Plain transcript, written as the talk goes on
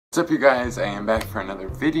What's up you guys, I am back for another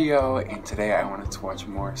video, and today I wanted to watch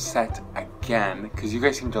Morissette again because you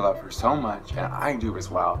guys seem to love her so much and I do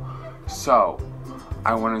as well. So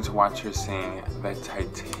I wanted to watch her sing the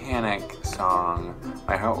Titanic song,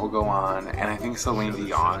 My Heart Will Go On, and I think Celine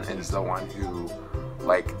Dion is the one who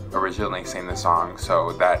originally sang the song,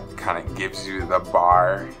 so that kind of gives you the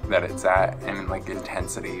bar that it's at and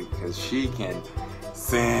intensity because she can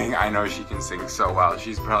sing. I know she can sing so well.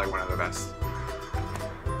 She's probably one of the best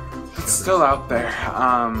still out there.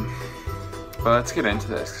 But let's get into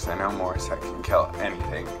this because I know Morissette can kill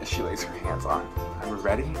anything if she lays her hands on. Are we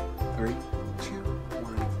ready? 3, 2,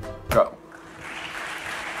 1, go.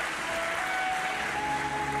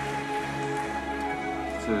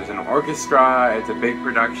 So there's an orchestra, it's a big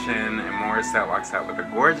production, and Morissette walks out with a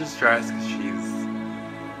gorgeous dress because she's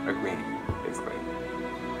a queen, basically.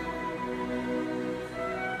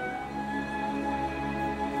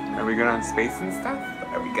 Are we good on space and stuff?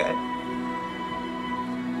 Are we good?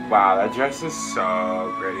 Wow, that dress is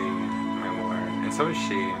so pretty, my lord. And so is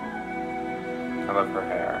she. I love her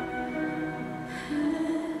hair.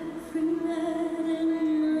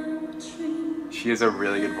 She has a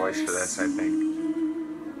really good voice for this, I think.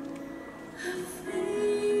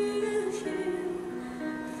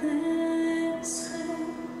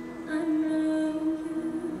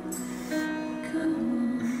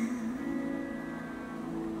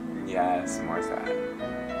 Yes, Morissette.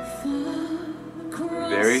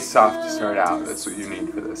 Very soft to start out. That's what you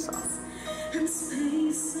need for this song.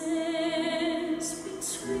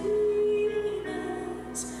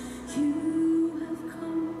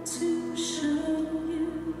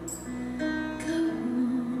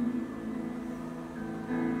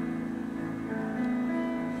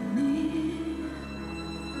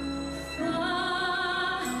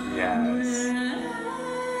 Yes.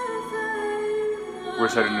 We're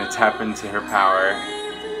starting to tap into her power.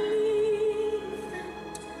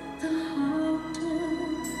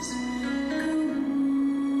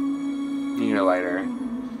 Need a lighter.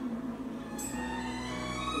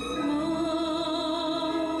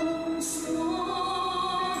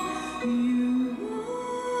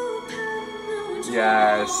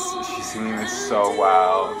 Yes, she's singing this so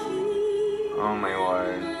well. Oh my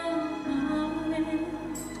lord.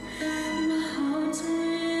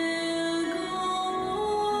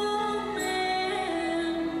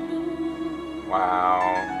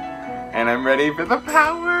 Wow. And I'm ready for the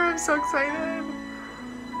power. I'm so excited.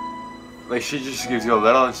 Like, she just gives you a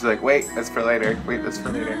little and she's like, wait, that's for later. Wait, that's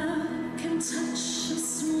for later.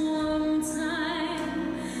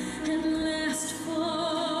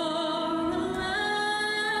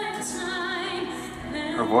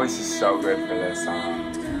 Her voice is so good for this song.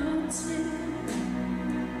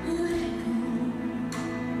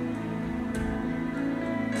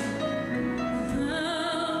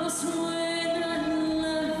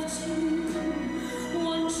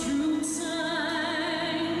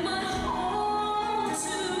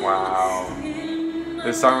 Wow.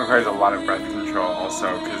 This song requires a lot of breath control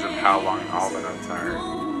also because of how long all the notes are.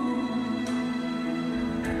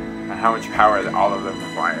 And how much power that all of them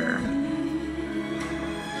require.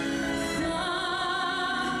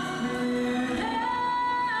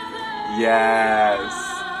 Yes.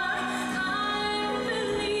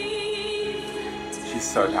 She's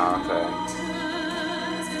so talented.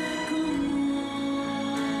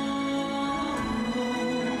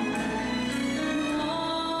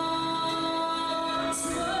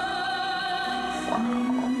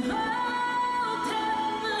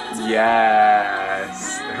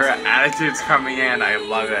 Yes, her attitude's coming in. I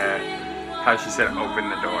love it. How she said open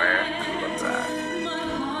the door. I love that.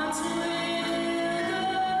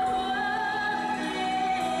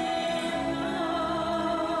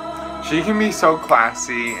 She can be so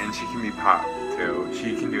classy and she can be pop too.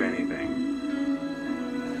 She can do anything.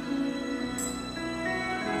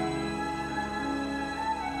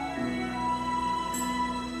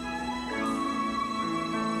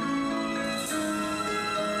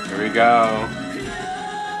 Here we go.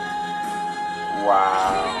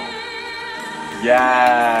 Wow.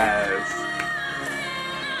 Yes.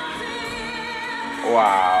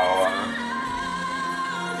 Wow.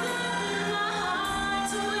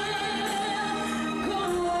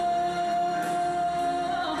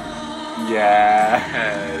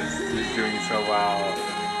 Yes. She's doing so well.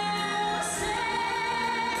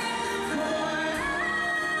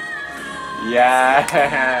 Yes.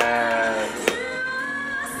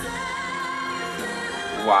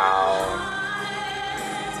 Wow.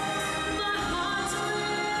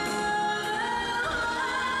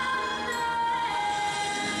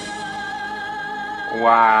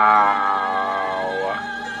 Wow.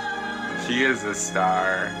 She is a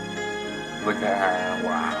star. Look at her.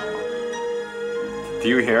 Wow. Do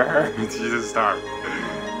you hear her? She's a star.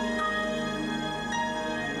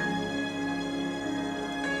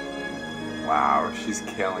 Wow, she's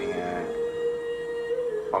killing it.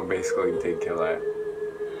 Well, basically did kill it.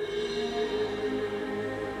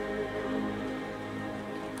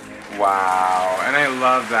 Wow, and I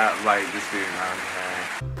love that light just being on her.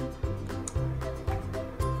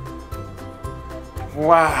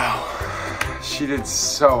 Wow, she did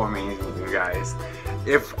so amazing, you guys.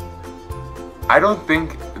 I don't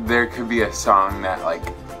think there could be a song that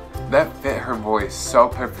that fit her voice so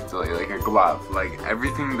perfectly, like a glove. Like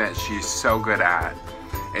everything that she's so good at,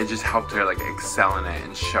 it just helped her excel in it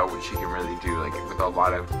and show what she can really do. With a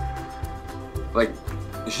lot of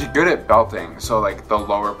she's good at belting, so the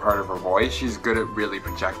lower part of her voice, she's good at really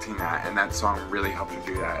projecting that, and that song really helped her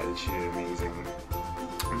do that, and she did amazing.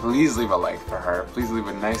 Please leave a like for her. Please leave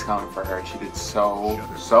a nice comment for her. She did so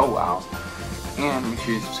well. And make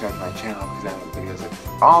sure you subscribe to my channel because I make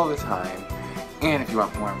videos all the time. And if you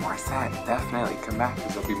want more and more set, definitely come back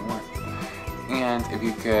because there'll be more. And if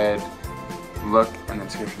you could look in the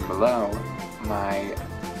description below, my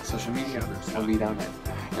social media will be down there.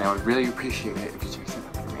 And I would really appreciate it if you check it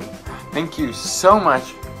out for me. Thank you so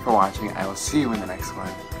much for watching. I will see you in the next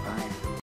one.